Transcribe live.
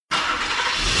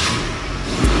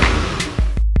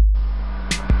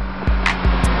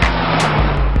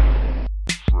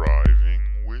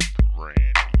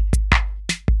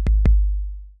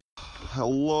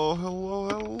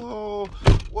Hello.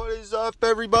 What is up,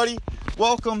 everybody?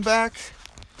 Welcome back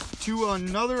to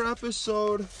another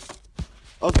episode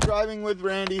of Driving with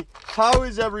Randy. How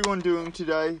is everyone doing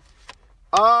today?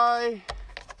 I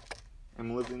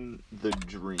am living the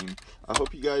dream. I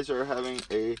hope you guys are having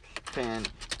a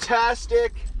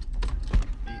fantastic,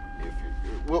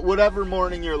 whatever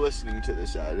morning you're listening to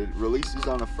this at. It releases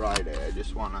on a Friday. I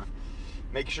just want to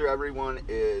make sure everyone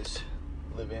is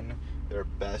living their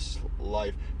best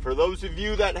life. For those of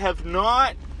you that have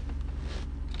not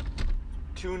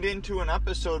tuned into an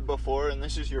episode before and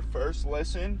this is your first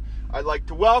listen, I'd like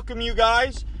to welcome you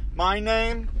guys. My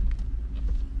name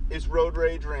is Road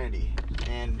Rage Randy,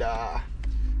 and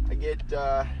they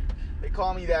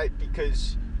call me that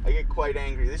because I get quite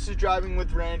angry. This is Driving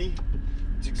with Randy.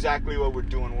 It's exactly what we're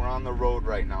doing. We're on the road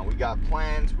right now. We got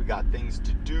plans, we got things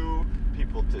to do,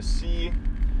 people to see,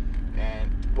 and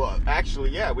well, actually,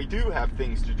 yeah, we do have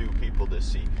things to do, people to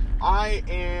see. I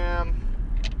am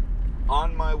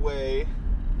on my way,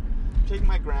 taking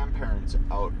my grandparents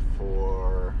out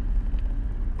for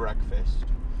breakfast.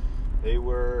 They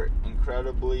were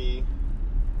incredibly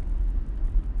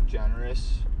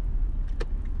generous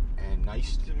and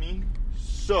nice to me,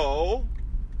 so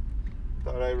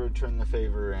thought I'd return the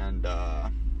favor and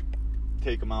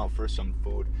take them out for some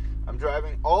food. I'm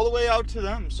driving all the way out to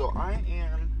them, so I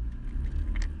am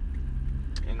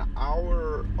an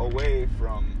hour away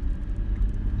from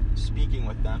speaking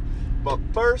with them. But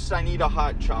first, I need a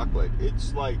hot chocolate.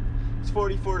 It's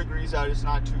 44 degrees out. It's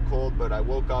not too cold, but I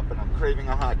woke up and I'm craving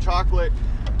a hot chocolate.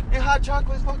 And hot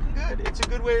chocolate is fucking good. It's a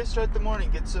good way to start the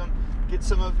morning. Get some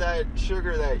of that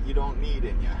sugar that you don't need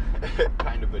in you.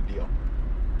 Kind of a deal.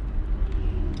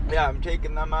 Yeah, I'm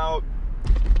taking them out.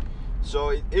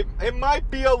 So it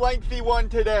might be a lengthy one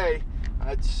today.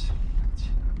 That's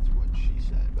what she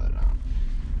said. But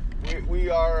we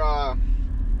are.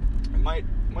 It might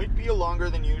be a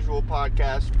longer than usual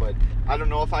podcast, but I don't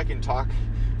know if I can talk.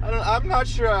 I'm not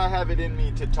sure I have it in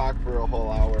me to talk for a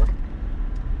whole hour.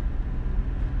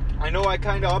 I know I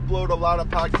kind of upload a lot of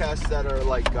podcasts that are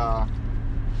like. I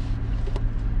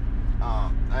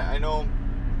know.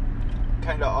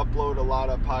 Kind of upload a lot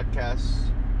of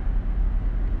podcasts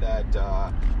that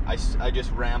I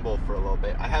just ramble for a little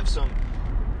bit. I have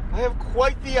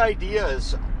quite the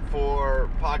ideas for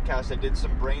podcasts. I did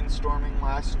some brainstorming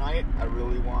last night. I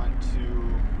really want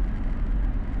to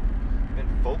been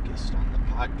focused on the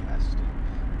podcast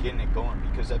and getting it going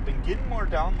because I've been getting more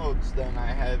downloads than I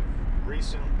have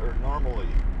normally.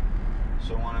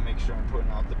 So I want to make sure I'm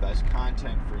putting out the best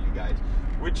content for you guys.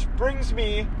 Which brings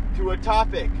me to a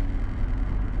topic.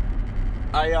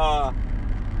 Kind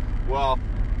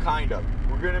of.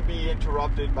 We're going to be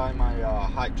interrupted by my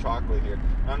hot chocolate here.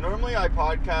 Now, normally I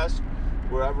podcast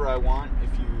wherever I want.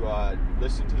 If you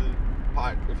listen to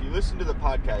the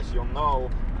podcast, you'll know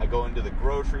I go into the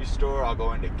grocery store, I'll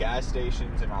go into gas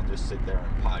stations, and I'll just sit there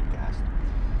and podcast.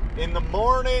 In the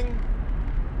morning,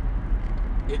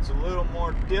 it's a little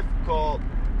more difficult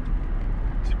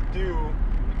to do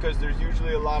because there's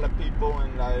usually a lot of people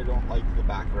and I don't like the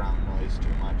background noise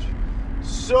too much.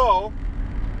 So,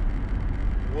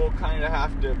 we'll kind of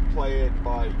have to play it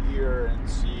by ear and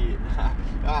see.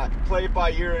 Play it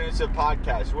by ear and it's a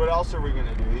podcast. What else are we going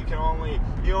to do?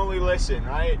 You only listen,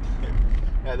 right?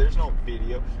 Yeah, there's no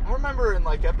video. I remember in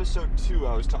episode 2,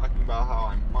 I was talking about how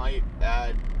I might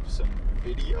add some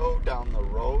video down the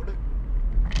road.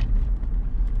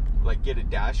 Get a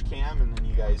dash cam and then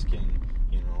you guys can,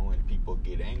 when people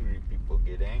get angry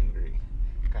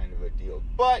kind of a deal.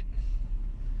 But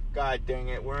God dang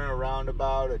it, we're in a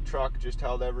roundabout. A truck just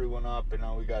held everyone up, and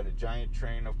now we got a giant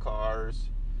train of cars.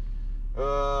 Here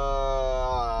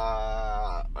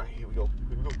we go.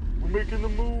 We're making the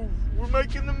move.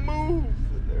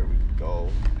 There we go.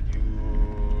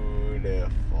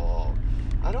 Beautiful.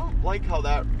 I don't like how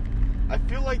I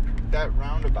feel like that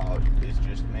roundabout is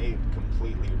just made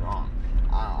completely wrong.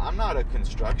 I'm not a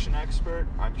construction expert.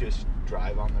 I just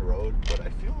drive on the road, but I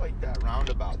feel like that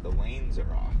roundabout, the lanes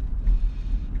are off.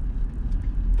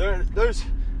 There's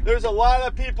a lot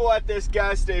of people at this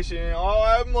gas station, and all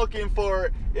I'm looking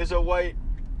for is a white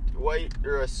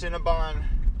or a Cinnabon.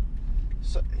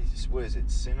 What is it?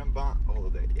 Cinnabon? Oh,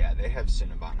 they have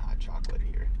Cinnabon hot chocolate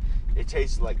here. It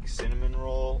tastes like cinnamon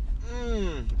roll.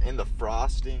 And the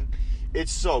frosting.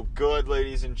 It's so good,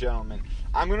 ladies and gentlemen.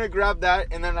 I'm gonna grab that,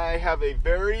 and then I have a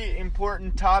very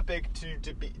important topic to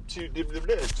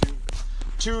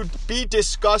be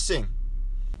discussing.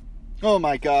 Oh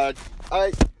my God.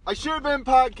 I should have been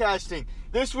podcasting.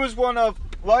 This was one of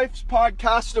life's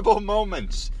podcastable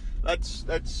moments. That's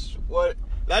what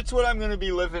That's what I'm going to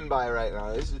be living by right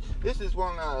now. This is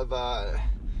one of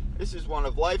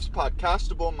life's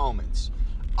podcastable moments.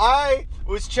 I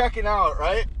was checking out,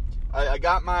 right? I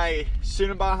got my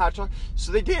Cinnabon hot chocolate.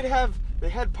 So they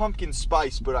had pumpkin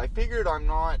spice, but I figured I'm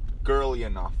not girly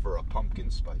enough for a pumpkin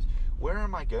spice. Where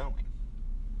am I going?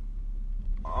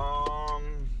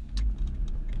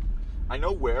 I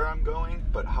know where I'm going,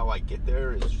 but how I get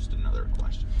there is just another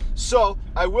question. So,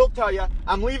 I will tell you,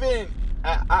 I'm leaving.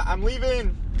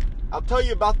 I'll tell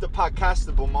you about the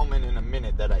podcastable moment in a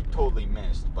minute that I totally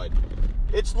missed, but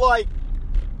it's like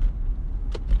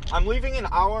I'm leaving an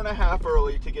hour and a half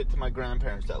early to get to my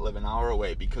grandparents that live an hour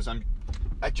away because I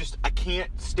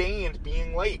can't stand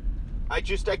being late. I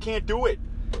can't do it.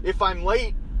 If I'm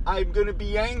late, I'm going to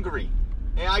be angry.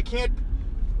 And I can't.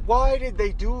 Why did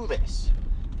they do this?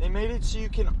 They made it so you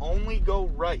can only go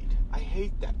right. I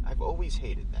hate that. I've always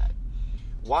hated that.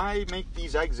 Why make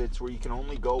these exits where you can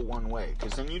only go one way?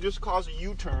 Because then you just cause a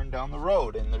U-turn down the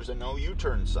road and there's a no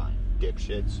U-turn sign,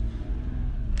 dipshits.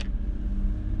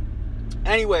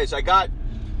 Anyways, I got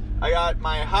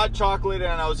my hot chocolate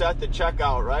and I was at the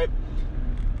checkout, right?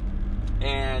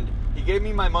 And he gave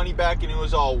me my money back and it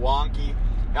was all wonky.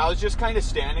 And I was just kind of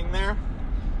standing there.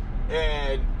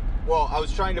 And, well, I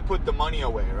was trying to put the money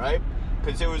away, right?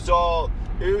 Because it was all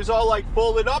like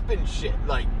folded up and shit.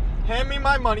 Like, hand me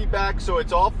my money back so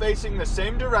it's all facing the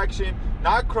same direction,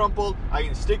 not crumpled. I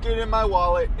can stick it in my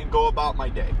wallet and go about my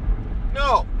day.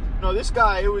 No, this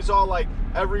guy, it was all like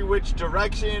every which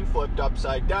direction, flipped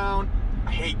upside down.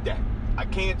 I hate that. I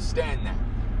can't stand that.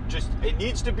 Just, it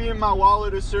needs to be in my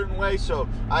wallet a certain way, so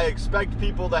I expect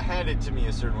people to hand it to me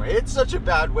a certain way. It's such a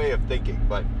bad way of thinking,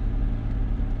 but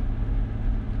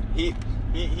he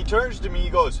turns to me, he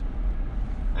goes,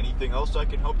 "Anything else I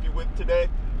can help you with today?"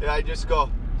 And I just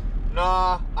go,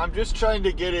 "Nah, I'm just trying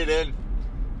to get it in."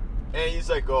 And he's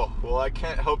like, "Oh, well, I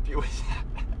can't help you with that."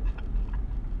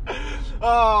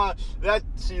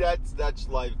 That's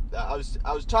life. I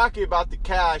was talking about the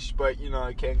cash, but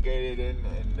I can't get it in,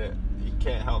 and he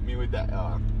can't help me with that.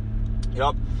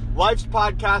 Yep, life's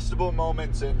podcastable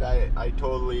moments, and I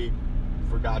totally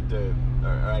forgot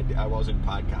I wasn't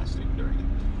podcasting during it.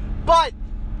 But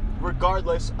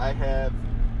regardless, I have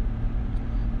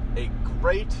a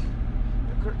great.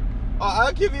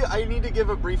 I need to give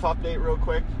a brief update real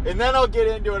quick, and then I'll get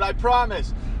into it, I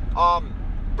promise.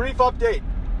 Brief update.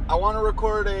 I want to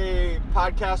record a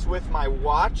podcast with my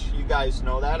watch. You guys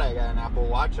know that. I got an Apple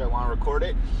Watch. I want to record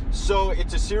it. So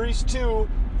it's a Series 2,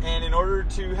 and in order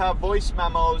to have voice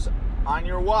memos on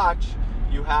your watch,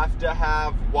 you have to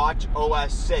have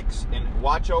watchOS 6. And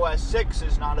watchOS 6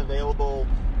 is not available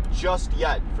just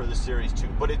yet for the Series 2,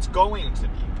 but it's going to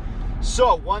be.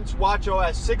 So, once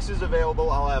watchOS 6 is available,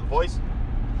 I'll have voice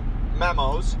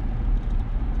memos,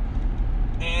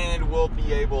 and we'll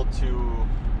be able to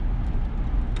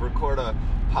record a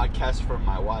podcast from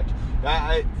my watch.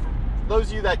 For those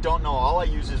of you that don't know, all I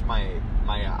use is my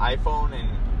iPhone and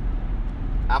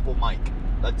Apple mic.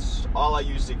 That's all I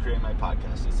use to create my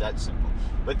podcast. It's that simple.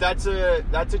 But that's a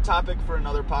topic for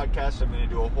another podcast. I'm going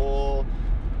to do a whole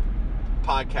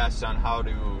podcast on how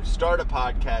to start a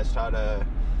podcast, how to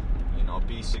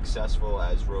be successful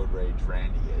as Road Rage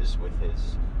Randy is with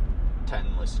his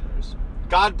 10 listeners.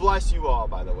 God bless you all,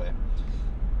 by the way.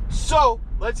 So,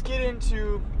 let's get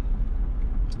into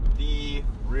the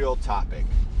real topic.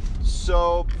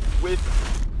 So, with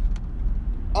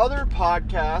other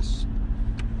podcasts,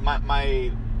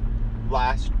 my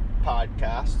last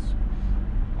podcasts,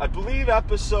 I believe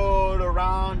episode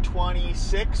around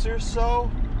 26 or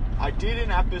so, I did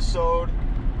an episode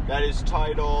that is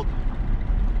titled,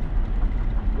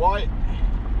 "What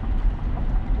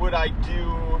would I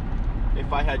do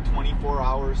if I had 24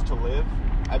 hours to live?"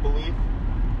 I believe.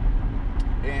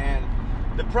 And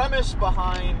the premise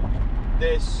behind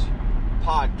this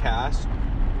podcast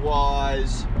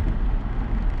was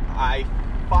I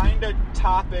find a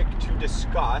topic to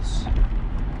discuss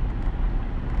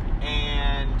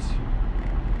and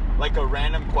like a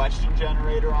random question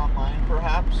generator online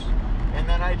perhaps, and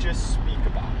then I just speak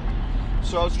about it.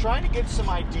 So I was trying to get some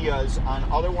ideas on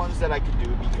other ones that I could do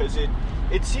because it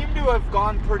seemed to have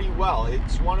gone pretty well.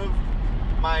 It's one of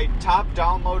my top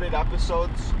downloaded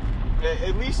episodes,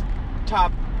 at least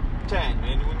top 10.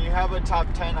 And when you have a top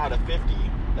 10 out of 50,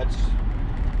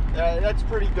 that's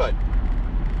pretty good.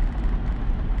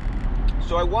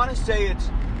 So I want to say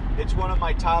it's one of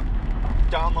my top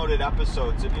downloaded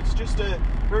episodes, and it's just a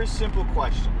very simple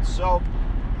question. So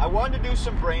I wanted to do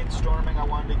some brainstorming. I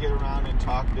wanted to get around and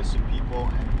talk to some people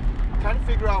and kind of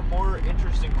figure out more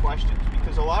interesting questions,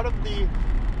 because a lot of the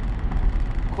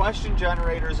question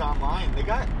generators online, they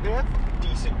have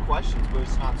decent questions, but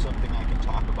it's not something I can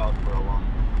talk about for a long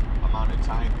amount of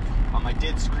time. I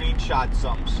did screenshot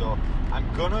some, so I'm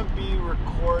gonna be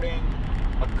recording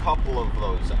a couple of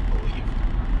those, I believe,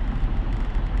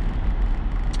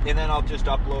 and then I'll just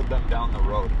upload them down the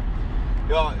road.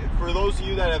 For those of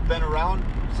you that have been around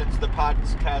since the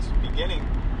podcast beginning,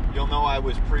 you'll know I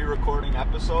was pre-recording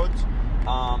episodes.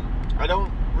 I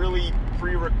don't really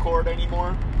pre-record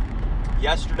anymore.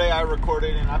 Yesterday I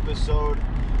recorded an episode.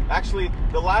 Actually,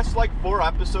 the last 4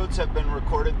 episodes have been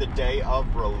recorded the day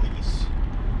of release.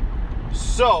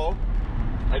 So,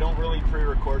 I don't really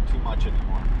pre-record too much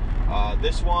anymore.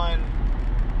 This one,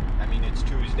 it's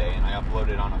Tuesday and I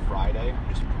uploaded on a Friday. I'm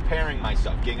just preparing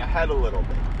myself, getting ahead a little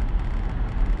bit.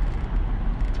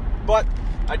 But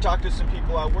I talked to some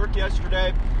people at work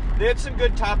yesterday. They had some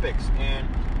good topics, and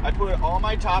I put all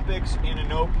my topics in a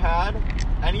notepad.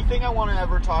 Anything I want to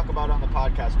ever talk about on the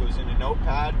podcast goes in a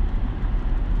notepad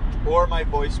or my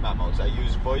voice memos. I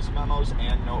use voice memos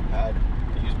and notepad.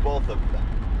 I use both of them,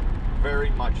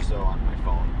 very much so, on my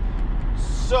phone.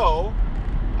 So,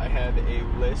 I have a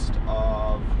list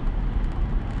of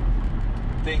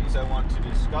things I want to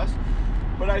discuss.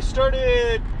 But I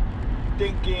started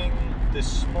thinking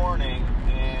this morning,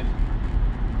 and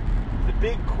the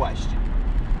big question,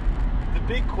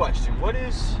 what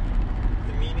is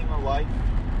the meaning of life,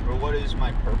 or what is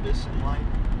my purpose in life?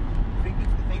 Think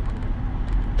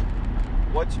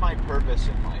what's my purpose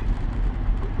in life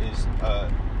is a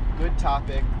good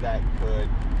topic that could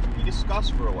be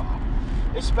discussed for a while,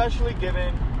 especially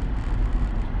given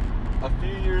a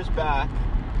few years back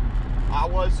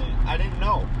I didn't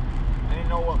know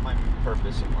what my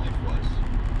purpose in life was.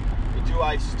 Do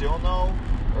I still know,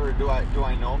 or do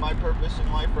I know my purpose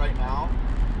in life right now?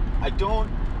 I don't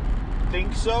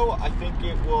think so. I think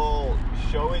it will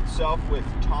show itself with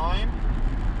time,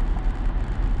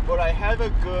 but I have a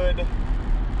good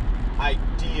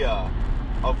idea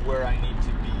of where I need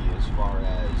to be as far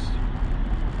as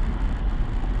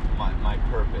my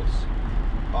purpose.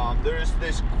 There's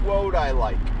this quote I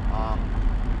like.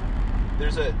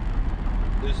 There's a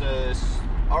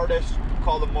artist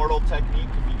called Immortal Technique.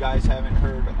 If you guys haven't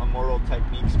heard Immortal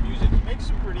Technique's music, he makes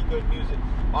some pretty good music.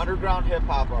 Underground hip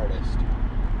hop artist.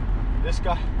 This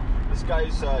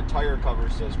guy's tire cover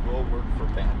says, "We'll work for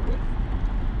bandwidth."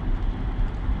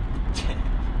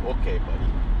 Okay,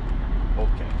 buddy.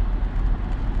 Okay.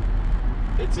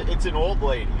 It's an old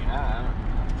lady.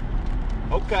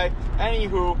 Okay.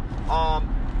 Anywho,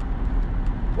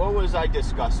 what was I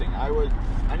discussing?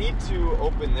 I need to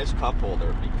open this cup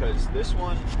holder because this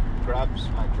one grabs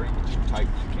my drink too tight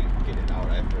and you can't get it out.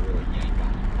 I have to really yank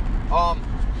on it.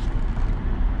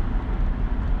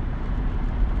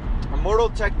 Immortal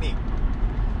Technique.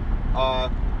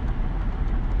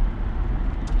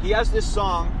 He has this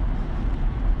song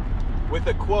with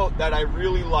a quote that I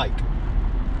really like.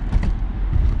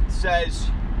 It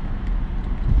says,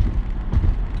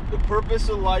 "The purpose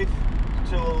of life is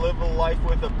to live a life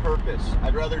with a purpose.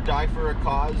 I'd rather die for a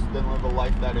cause than live a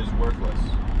life that is worthless."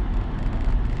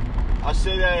 I'll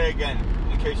say that again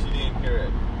in case you didn't hear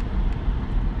it.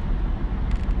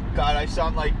 God, I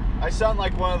sound like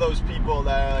one of those people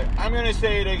that are like, I'm gonna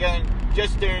say it again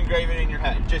just to engrave it in your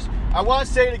head. I want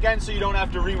to say it again so you don't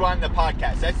have to rewind the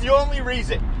podcast. That's the only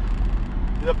reason.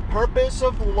 The purpose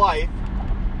of life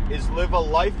is live a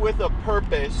life with a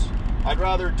purpose. I'd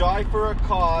rather die for a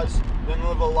cause than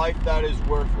live a life that is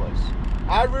worthless.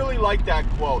 I really like that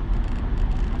quote.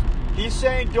 He's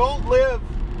saying don't live.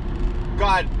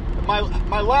 God,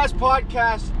 my last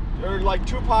podcast, or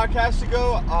 2 podcasts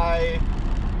ago, I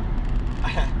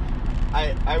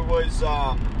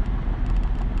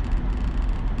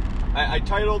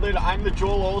titled it, "I'm the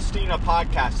Joel Osteen of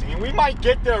podcasting," and we might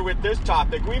get there with this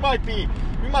topic. We might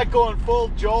go in full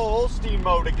Joel Osteen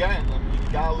mode again.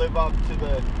 You gotta live up to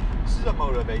this is a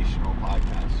motivational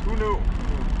podcast. Who knew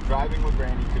driving with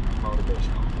Randy could be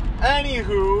motivational?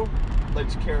 Anywho,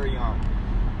 let's carry on.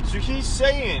 So he's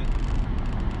saying,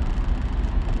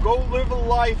 go live a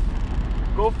life,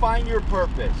 go find your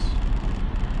purpose.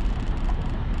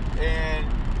 And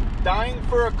dying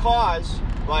for a cause,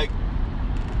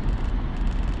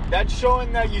 that's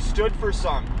showing that you stood for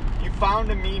something. You found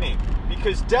a meaning.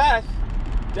 Because death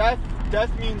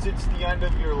means it's the end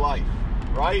of your life,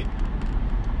 right?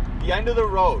 The end of the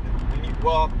road.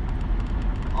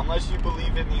 Unless you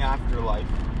believe in the afterlife.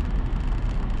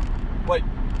 But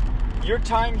your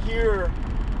time here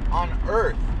on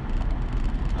earth,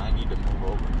 I need to move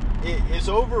over, it is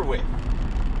over with.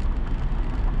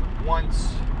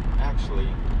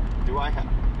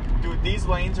 Dude, these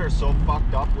lanes are so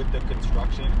fucked up with the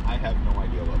construction, I have no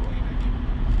idea what lane I need.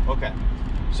 Okay.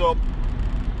 So,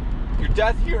 your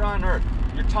death here on earth,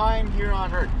 your time here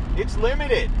on earth, it's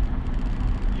limited.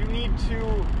 You need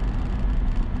to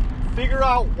figure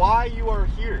out why you are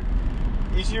here.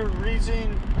 Is your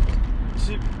reason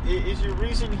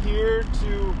here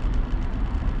to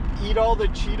eat all the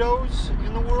Cheetos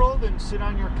in the world and sit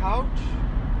on your couch?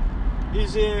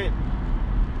 Is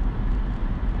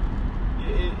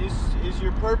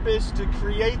your purpose to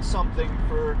create something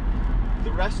for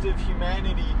the rest of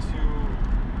humanity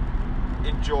to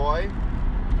enjoy?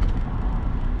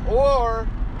 Or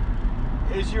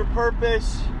is your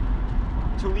purpose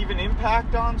to leave an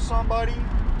impact on somebody?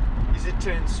 Is it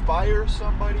to inspire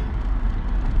somebody?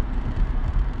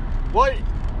 What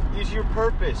is your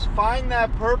purpose? Find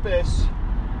that purpose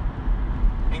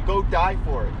and go die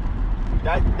for it.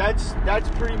 That's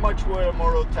pretty much what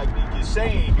Immortal Technique is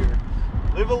saying here.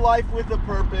 Live a life with a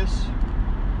purpose.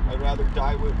 I'd rather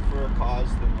die for a cause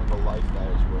than live a life that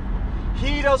is worth it.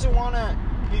 He doesn't want to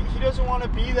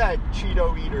be that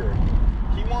Cheeto eater.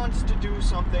 He wants to do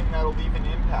something that'll leave an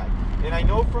impact. And I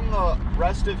know from the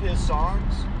rest of his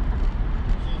songs,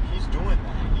 he's doing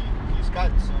that. He's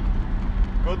got some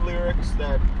good lyrics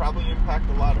that probably impact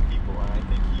a lot of people, and I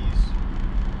think he's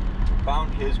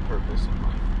found his purpose in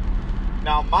life.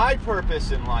 Now, my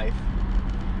purpose in life,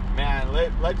 man,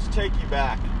 let's take you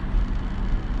back.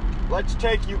 Let's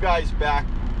take you guys back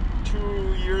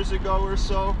 2 years ago or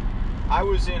so. I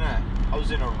was in a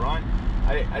run.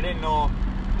 I didn't know.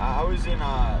 I was in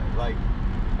a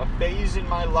phase in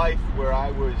my life where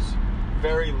I was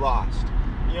very lost.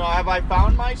 You know, have I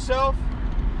found myself?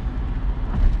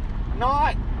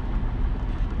 Not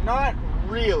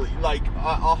really. Like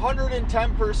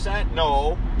 110%,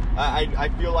 no. I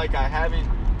feel like I haven't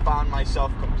found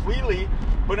myself completely,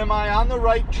 but am I on the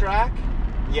right track?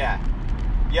 Yeah,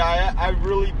 I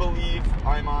really believe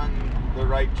I'm on the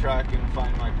right track and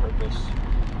find my purpose.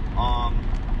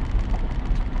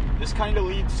 This kind of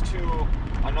leads to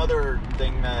another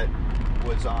thing that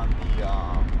was on the,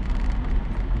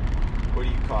 what do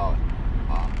you call it?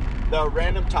 The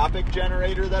random topic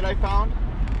generator that I found.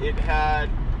 It had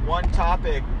one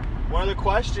topic. One of the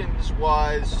questions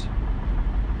was,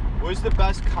 what was the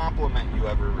best compliment you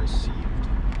ever received?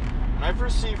 And I've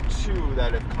received two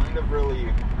that have kind of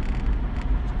really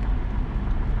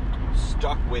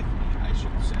stuck with me, I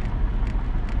should say.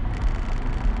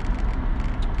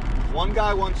 One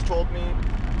guy once told me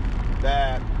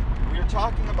that we were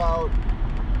talking about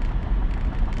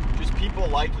just people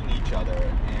liking each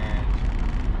other, and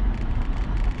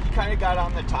he kind of got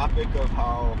on the topic of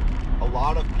how a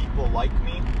lot of people like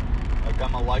me, like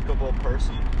I'm a likable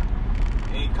person.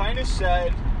 And he kind of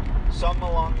said something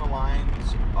along the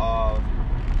lines of,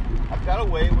 I've got a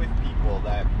way with people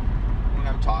that when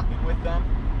I'm talking with them,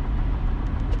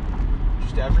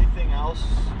 just everything else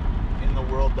in the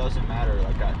world doesn't matter.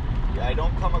 Like I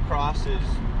don't come across as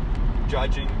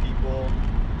judging people.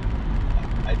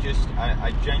 I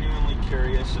genuinely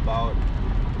curious about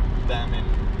them and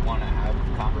want to have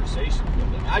conversations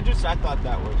with them. I thought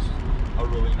that was a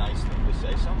really nice thing to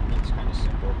say. Something that's kind of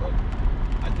simple, but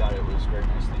I thought it was a very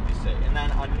nice thing to say. And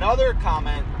then another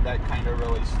comment that kind of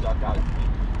really stuck out to me.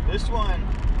 This one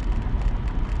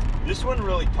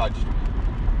really touched me.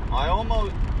 I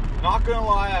almost, not gonna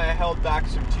lie, I held back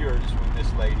some tears when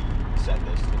this lady said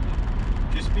this to me.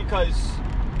 Just because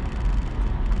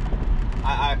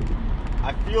I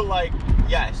feel like,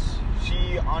 yes,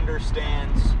 she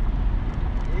understands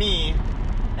me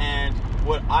and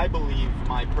what I believe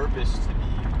my purpose to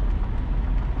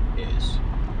be is.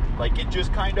 Like, it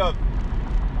just kind of,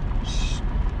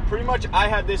 pretty much I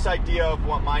had this idea of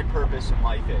what my purpose in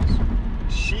life is.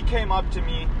 She came up to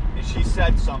me and she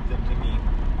said something to me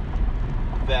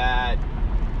that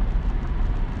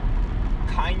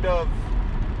kind of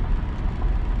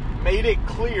made it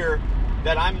clear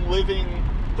that I'm living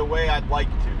the way I'd like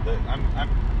to. That I'm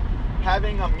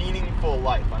having a meaningful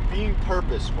life. I'm being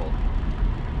purposeful.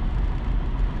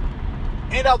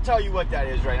 And I'll tell you what that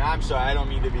is right now. I'm sorry, I don't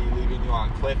mean to be leaving you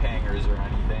on cliffhangers or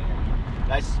anything.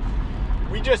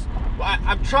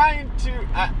 I'm trying to,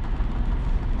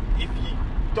 if you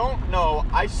don't know,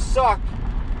 I suck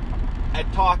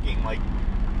at talking. Like,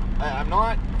 I'm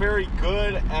not very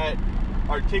good at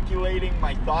articulating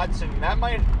my thoughts, and that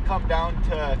might come down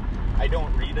to I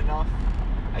don't read enough.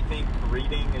 I think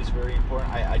reading is very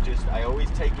important. I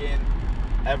always take in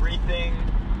everything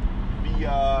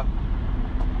via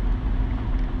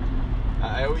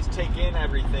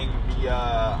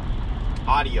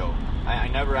audio. I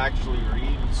never actually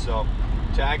read, so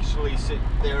to actually sit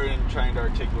there and trying to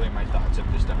articulate my thoughts, I'm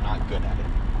not good at it.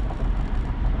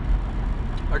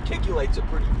 articulate's a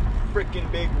pretty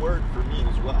freaking big word for me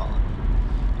as well.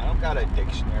 I don't got a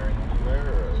dictionary anywhere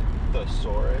or a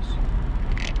thesaurus.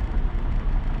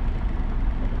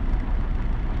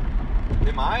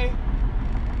 Am I?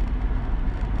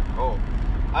 Oh,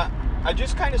 I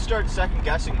just kind of started second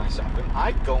guessing myself. Am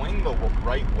I going the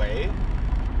right way?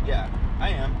 Yeah, I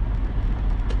am.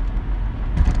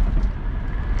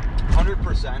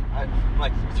 100%. I'm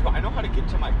like, do I know how to get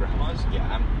to my grandma's?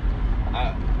 Yeah,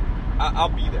 I'll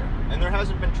be there. And there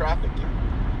hasn't been traffic yet.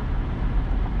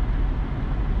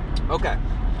 Okay,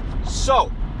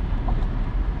 so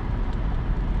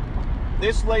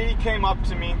this lady came up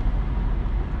to me.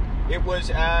 It was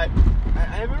at, I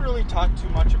haven't really talked too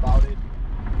much about it.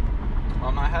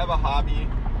 I have a hobby.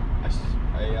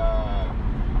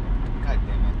 God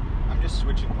damn it. I'm just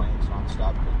switching lanes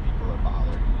nonstop because people are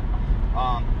bothering me.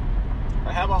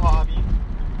 I have a hobby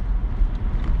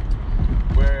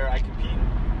where I compete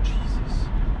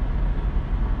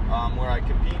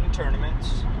in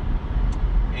tournaments,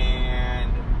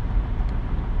 and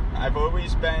I've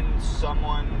always been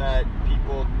someone that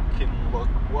people can look,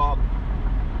 well,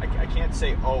 I can't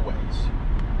say always.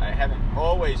 I haven't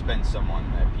always been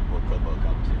someone that people could look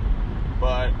up to,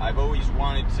 but I've always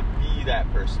wanted to be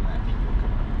that person that people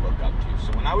could look up to.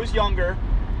 So when I was younger,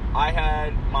 I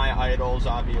had my idols,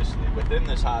 obviously, within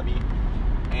this hobby,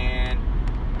 and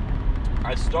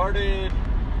I started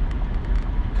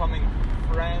becoming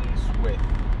friends with,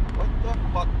 what the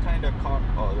fuck kind of car?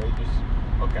 Oh, they just,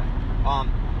 okay.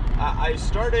 I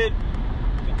started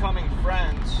becoming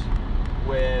friends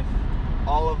with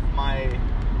all of my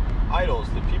idols,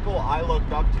 the people I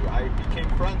looked up to. I became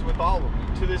friends with all of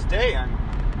them. To this day,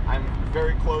 I'm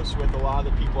very close with a lot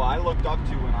of the people I looked up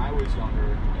to when I was younger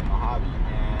in the hobby.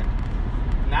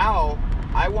 And now,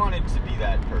 I wanted to be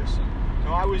that person.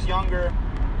 When I was younger,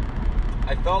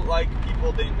 I felt like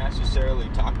people didn't necessarily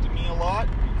talk to me a lot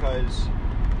because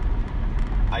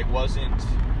I wasn't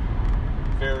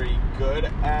very good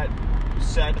at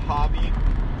said hobby.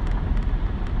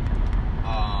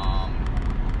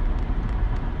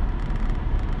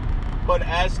 But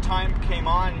as time came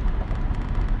on,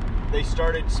 they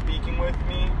started speaking with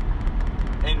me,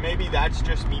 and maybe that's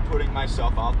just me putting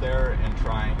myself out there and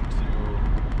trying to,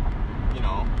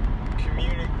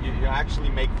 communicate, actually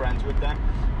make friends with them.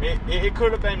 It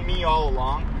could have been me all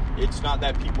along. It's not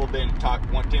that people didn't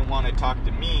want to talk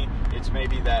to me. It's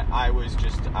maybe that I was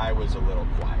a little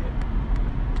quiet.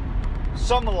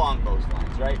 Some along those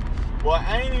lines, right? Well,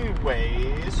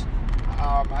 anyways,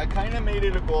 I kind of made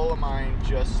it a goal of mine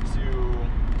just to,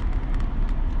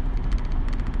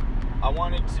 I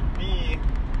wanted to be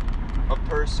a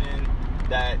person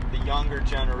that the younger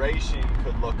generation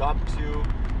could look up to,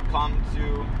 come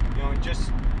to, and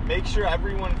just make sure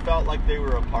everyone felt like they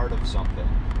were a part of something.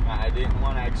 I didn't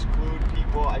want to exclude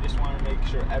people. I just wanted to make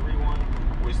sure everyone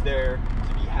was there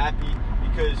to be happy,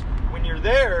 because when you're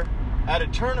there at a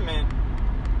tournament,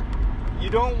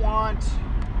 you don't want,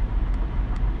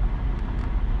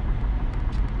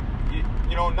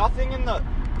 nothing in the,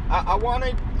 I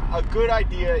wanted, a good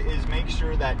idea is make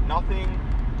sure that nothing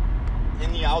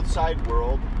in the outside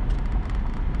world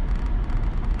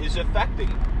is affecting,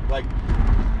 like,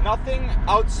 nothing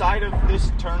outside of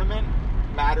this tournament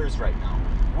matters right now.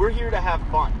 We're here to have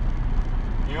fun.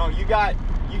 You got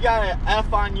an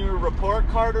F on your report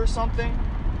card or something,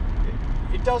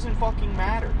 it doesn't fucking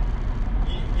matter.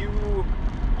 You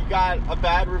got a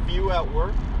bad review at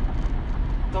work,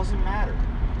 it doesn't matter.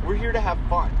 We're here to have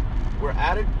fun. We're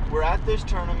at this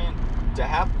tournament to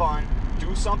have fun,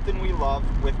 do something we love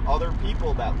with other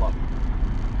people that love it.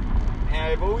 And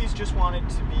I've always just wanted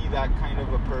to be that kind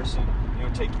of a person,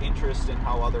 take interest in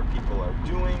how other people are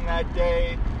doing that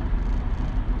day.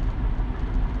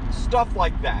 Stuff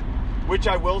like that. Which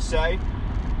I will say,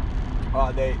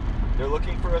 they're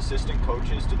looking for assistant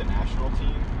coaches to the national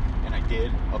team, and I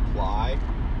did apply.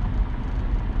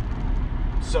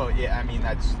 So yeah, I mean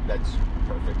that's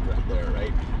perfect right there,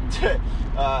 right?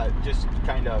 Just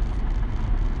kind of,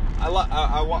 I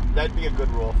want, that'd be a good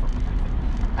role for me.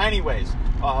 Anyways,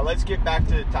 let's get back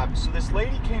to the topic. So this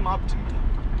lady came up to me,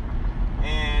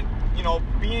 and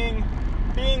being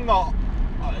the,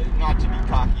 not to be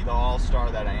cocky, the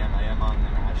all-star that I am on the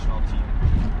national team.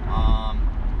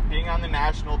 Being on the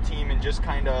national team and just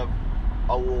kind of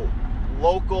a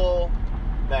local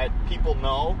that people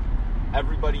know,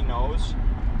 everybody knows.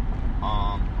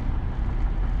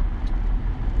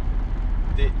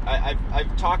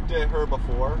 I've talked to her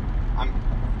before. I've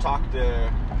talked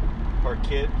to her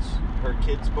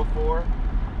kids before.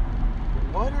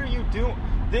 What are you doing?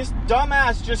 This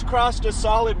dumbass just crossed a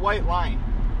solid white line.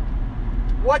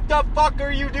 What the fuck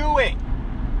are you doing?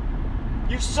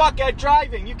 You suck at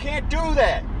driving. You can't do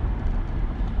that.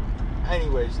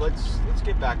 Anyways, let's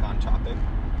get back on topic.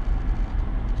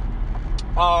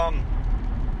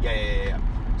 Yeah.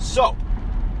 So,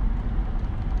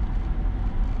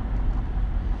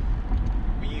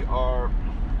 we are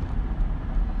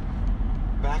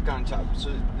back on topic.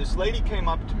 So, this lady came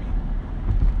up to me,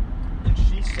 and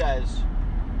she says,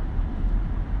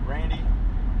 Randy,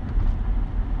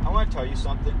 I want to tell you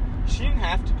something. She didn't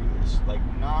have to do this, like,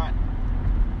 not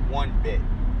one bit.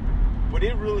 But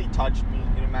it really touched me,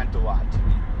 and it meant a lot to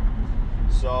me.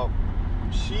 So,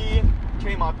 she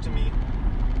came up to me,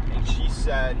 and she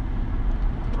said,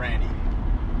 Randy,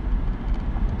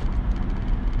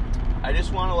 I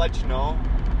just want to let you know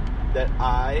that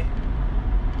I,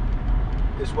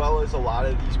 as well as a lot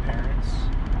of these parents,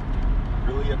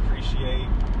 really appreciate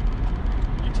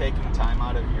you taking time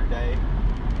out of your day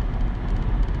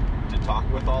to talk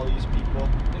with all these people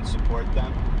and support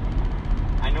them.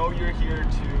 I know you're here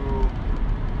to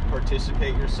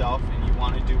participate yourself and you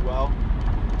want to do well,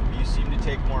 but you seem to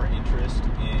take more interest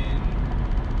in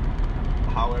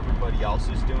how everybody else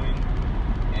is doing,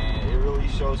 and it really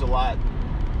shows a lot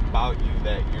about you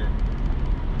that you're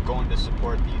going to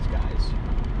support these guys.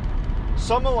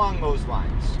 Some along those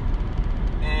lines.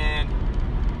 And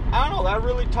I don't know, that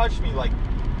really touched me. Like,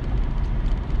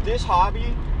 this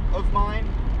hobby of mine,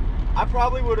 I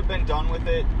probably would have been done with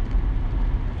it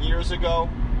years ago.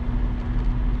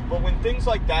 But when things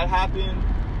like that happen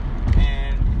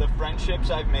and the friendships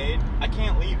I've made, I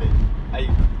can't leave it.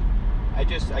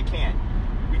 I can't.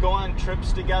 We go on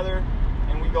trips together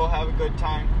and we go have a good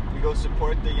time. We go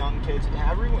support the young kids and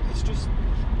everyone. It's just,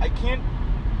 I can't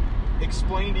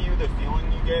explain to you the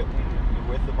feeling you get when you're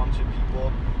with a bunch of people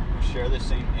who share the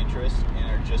same interests and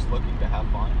are just looking to have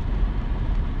fun.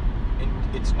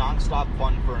 And it's nonstop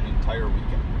fun for an entire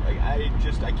weekend. Like, I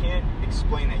can't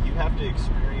explain it. You have to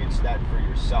experience that for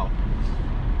yourself.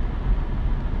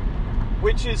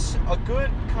 Which is a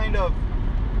good kind of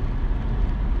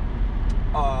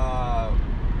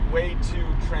way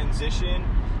to transition.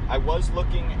 I was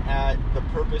looking at the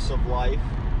purpose of life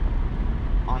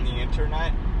on the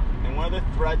internet, and one of the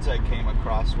threads I came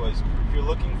across was, if you're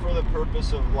looking for the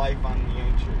purpose of life on the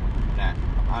internet,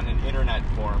 on an internet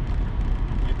forum,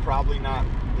 you're probably not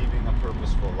living a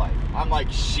purposeful life. I'm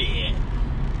like, shit.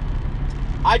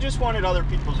 I just wanted other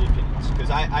people's opinions, because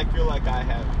I feel like I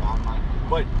have on mine.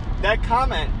 But that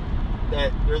comment,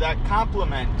 that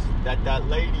compliment that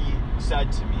lady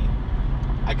said to me,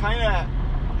 I kind of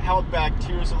held back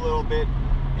tears a little bit,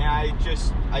 and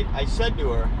I said to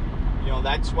her, you know,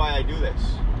 that's why I do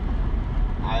this.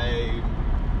 I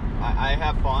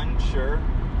have fun, sure,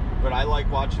 but I like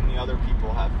watching the other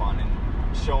people have fun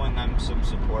and showing them some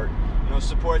support. You know,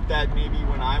 support that maybe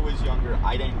when I was younger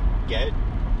I didn't get.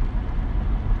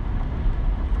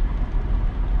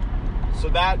 So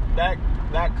that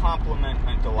compliment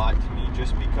meant a lot to me,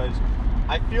 just because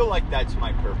I feel like that's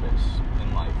my purpose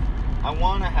in life. I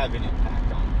want to have an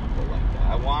impact on people like that.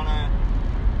 I want to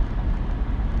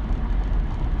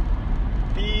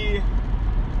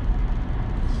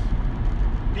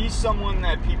be someone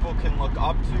that people can look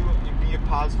up to and be a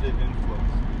positive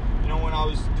influence. You know, when I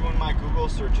was doing my Google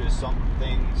searches,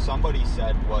 something somebody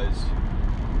said was,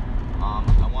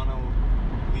 I want to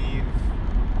leave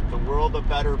the world a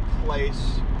better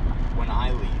place when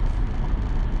I leave.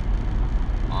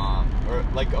 Or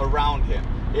like around him.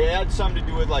 It had something to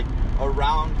do with like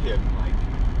around him, like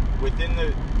within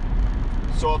the.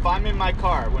 So if I'm in my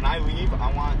car, when I leave,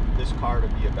 I want this car to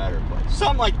be a better place.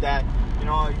 Something like that. You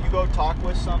know, you go talk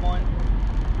with someone,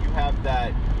 you have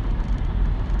that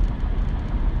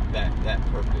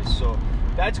purpose. So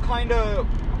that's kind of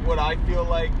what I feel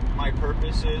like my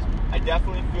purpose is. I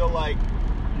definitely feel like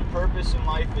your purpose in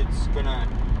life, it's gonna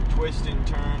twist and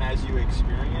turn as you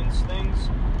experience things,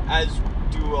 as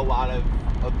do a lot of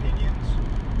opinions.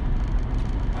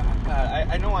 God,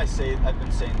 I know I've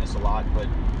been saying this a lot, but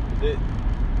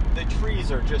the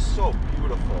trees are just so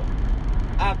beautiful.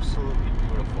 Absolutely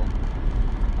beautiful.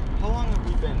 How long have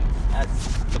we been at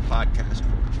the podcast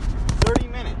for? 30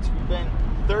 minutes. We've been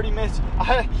 30 minutes.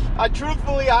 I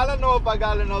truthfully, I don't know if I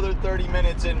got another 30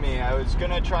 minutes in me. I was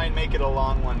going to try and make it a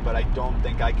long one, but I don't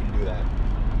think I can do that.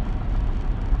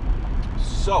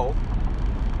 So,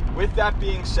 with that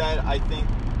being said, I think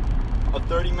a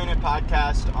 30-minute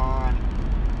podcast on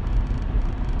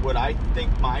what I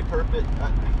think my purpose...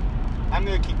 I'm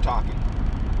going to keep talking.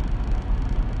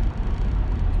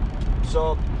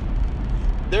 So,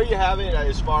 there you have it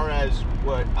as far as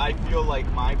what I feel like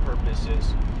my purpose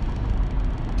is.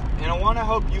 And I want to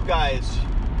help you guys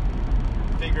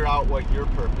figure out what your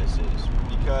purpose is.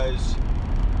 Because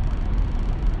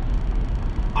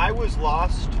I was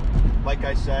lost, like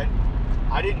I said.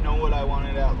 I didn't know what I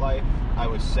wanted out of life. I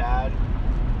was sad.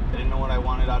 I didn't know what I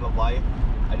wanted out of life.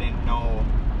 I didn't know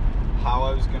how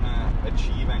I was going to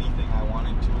achieve anything I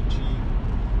wanted to achieve.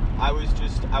 I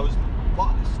was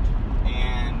lost.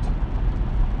 And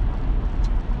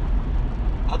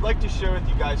I'd like to share with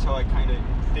you guys how I kind of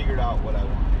figured out what I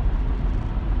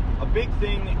wanted. A big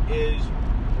thing is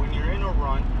when you're in a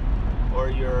run or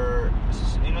you're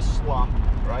in a slump,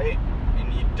 right?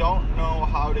 And you don't know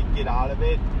how to get out of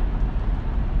it.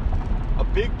 A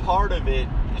big part of it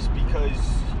is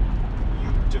because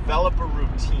you develop a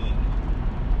routine.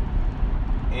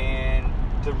 And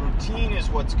the routine is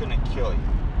what's going to kill you.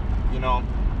 You know,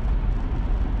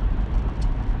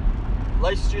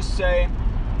 let's just say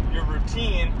your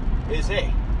routine is,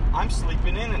 hey, I'm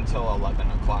sleeping in until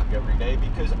 11 o'clock every day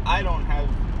because I don't have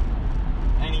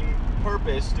any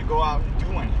purpose to go out and do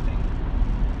anything.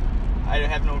 I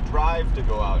have no drive to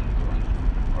go out and do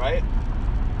anything, right?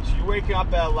 So you wake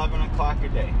up at 11 o'clock a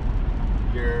day.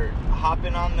 You're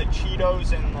hopping on the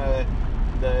Cheetos and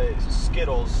the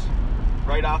Skittles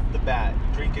right off the bat.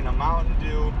 You're drinking a Mountain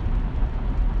Dew,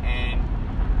 and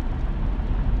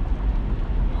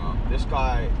this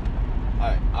guy,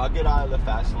 alright, I'll get out of the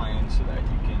fast lane so that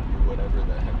you can do whatever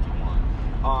the heck you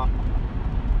want.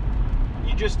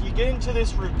 You get into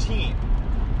this routine,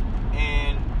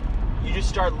 and you just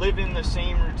start living the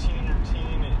same routine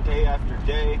day after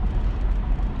day,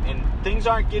 and things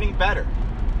aren't getting better.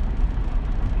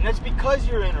 And that's because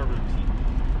you're in a routine.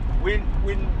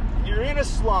 When you're in a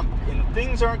slump and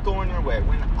things aren't going your way,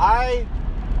 when I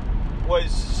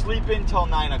was sleeping till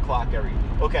 9 o'clock every day.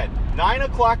 Okay, 9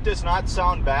 o'clock does not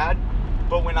sound bad,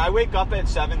 but when I wake up at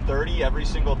 7:30 every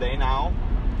single day now,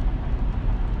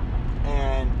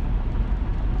 and,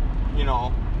 you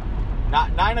know,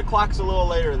 not 9 o'clock's a little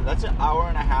later, that's an hour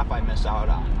and a half I miss out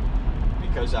on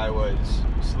because I was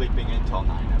sleeping until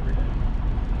 9 every day.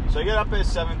 So I get up at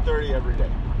 7:30 every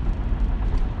day.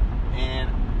 And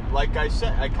like I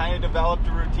said, I kind of developed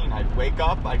a routine. I'd wake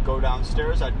up, I'd go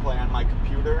downstairs, I'd play on my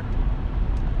computer,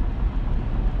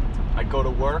 I'd go to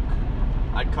work,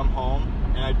 I'd come home,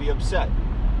 and I'd be upset.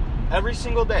 Every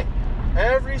single day.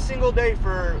 Every single day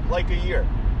for like a year.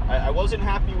 I wasn't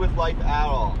happy with life at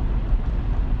all.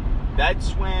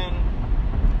 That's when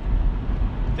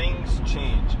things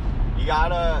change. You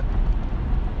gotta...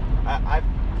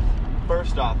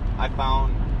 First off, I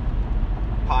found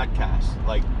podcasts.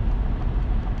 Like,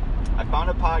 I found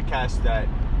a podcast that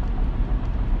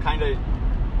kind of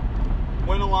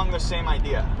went along the same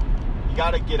idea. You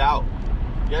gotta get out.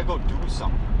 You gotta go do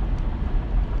something.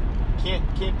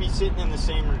 Can't be sitting in the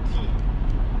same routine.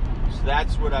 So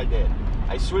that's what I did.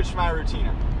 I switched my routine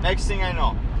up. Next thing I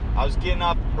know, I was getting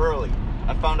up early.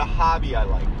 I found a hobby I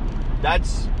like.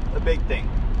 That's a big thing.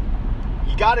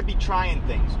 You gotta be trying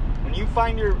things. When you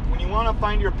want to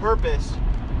find your purpose,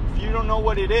 if you don't know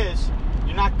what it is,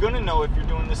 you're not gonna know if you're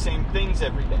doing the same things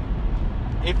every day.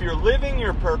 If you're living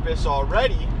your purpose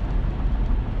already,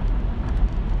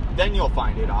 then you'll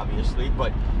find it, obviously.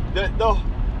 But the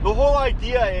whole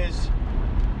idea is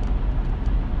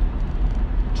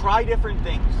try different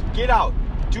things. Get out.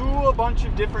 Do a bunch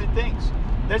of different things.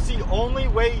 That's the only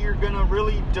way you're going to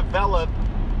really develop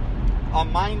a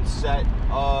mindset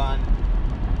on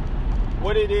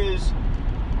what it is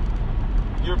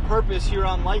your purpose here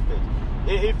on life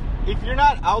is. If you're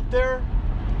not out there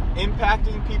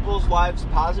impacting people's lives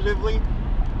positively,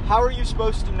 how are you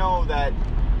supposed to know that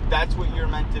that's what you're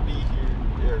meant to be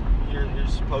here? You're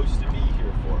supposed to be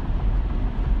here for.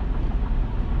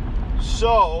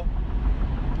 So,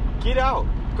 get out.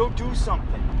 Go do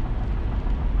something.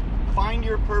 Find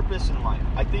your purpose in life.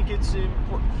 I think it's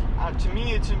important. To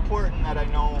me, it's important that I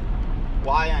know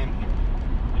why I'm here.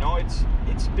 You know, it's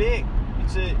big.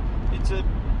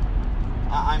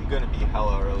 I'm gonna be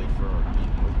hella early for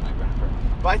meeting with my grandparents,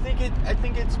 but I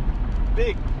think it's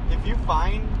big. If you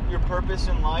find your purpose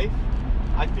in life,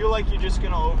 I feel like you're just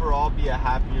gonna overall be a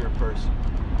happier person.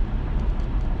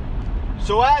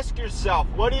 So ask yourself,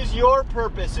 what is your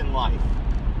purpose in life?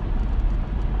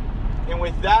 And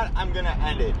with that, I'm gonna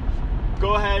end it.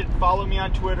 Go ahead, follow me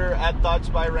on Twitter at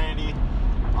ThoughtsByRandy.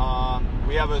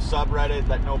 We have a subreddit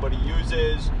that nobody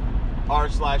uses,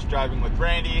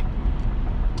 r/drivingwithrandy.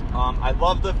 I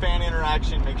love the fan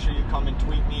interaction. Make sure you come and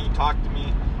tweet me, talk to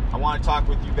me. I want to talk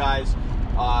with you guys.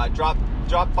 Drop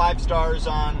 5 stars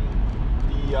on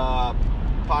the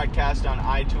podcast on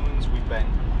iTunes. We've been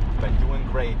doing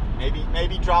great.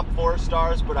 Maybe drop 4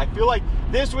 stars, but I feel like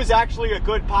this was actually a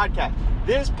good podcast.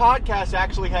 This podcast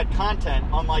actually had content,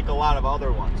 unlike a lot of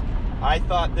other ones. I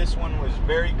thought this one was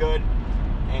very good,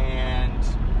 and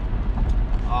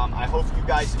I hope you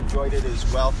guys enjoyed it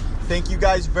as well. Thank you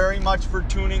guys very much for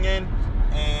tuning in.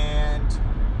 And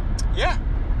yeah,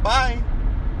 bye.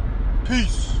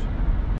 Peace.